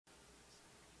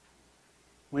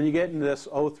when you get into this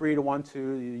 03 to 12,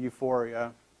 the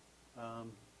euphoria,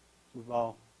 we've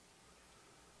all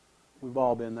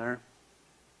been there.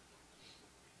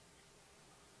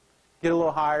 Get a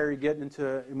little higher, you get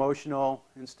into emotional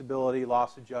instability,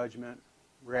 loss of judgment,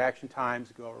 reaction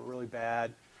times go really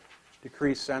bad,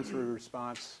 decreased sensory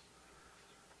response.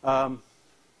 In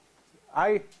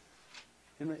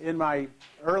my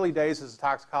early days as a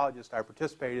toxicologist, I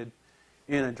participated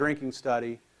in a drinking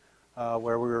study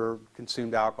where we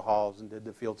consumed alcohols and did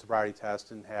the field sobriety test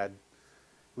and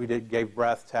gave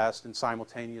breath tests and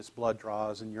simultaneous blood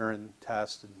draws and urine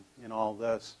tests and all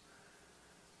this.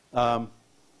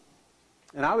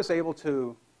 And I was able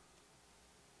to,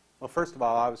 well, first of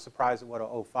all, I was surprised at what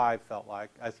a 05 felt like.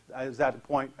 I was at the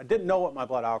point, I didn't know what my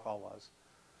blood alcohol was.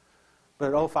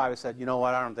 But at 05, I said, you know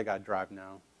what, I don't think I'd drive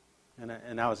now. And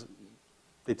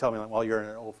they tell me, like, well, you're in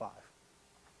an 05.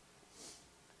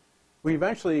 We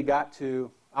eventually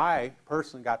I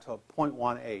personally got to a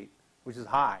 0.18, which is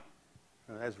high.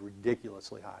 That's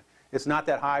ridiculously high. It's not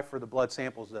that high for the blood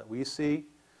samples that we see,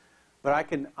 but I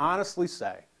can honestly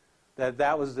say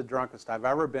that was the drunkest I've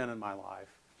ever been in my life.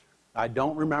 I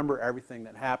don't remember everything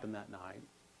that happened that night.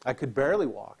 I could barely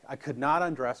walk. I could not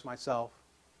undress myself.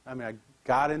 I mean, I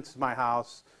got into my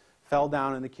house, fell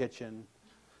down in the kitchen,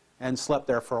 and slept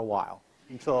there for a while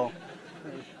until.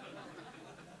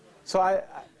 So I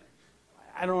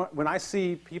don't. When I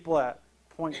see people at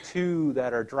 0.2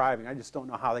 that are driving, I just don't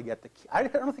know how they get the key. I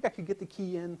don't think I could get the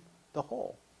key in the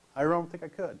hole. I don't think I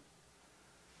could.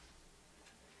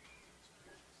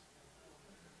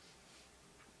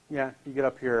 Yeah, you get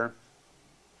up here,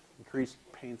 increased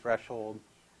pain threshold,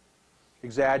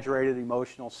 exaggerated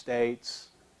emotional states.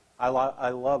 I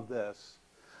love this.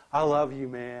 I love you,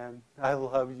 man. I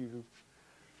love you.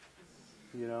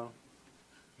 You know,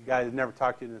 the guy has never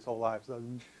talked to you in his whole life, so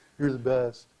you're the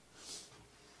best.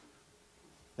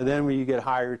 And then when you get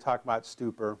higher, you talk about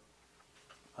stupor,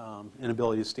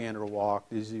 inability to stand or walk.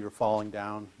 These are your falling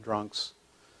down drunks.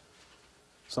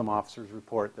 Some officers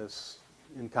report this.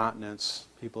 Incontinence,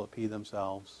 people that pee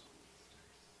themselves,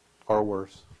 or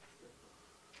worse.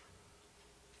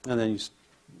 And then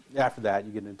after that,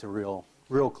 you get into real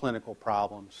clinical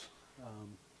problems,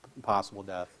 possible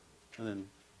death. And then,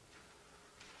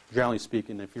 generally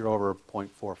speaking, if you're over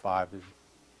 0.45,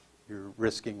 you're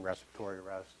risking respiratory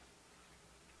arrest.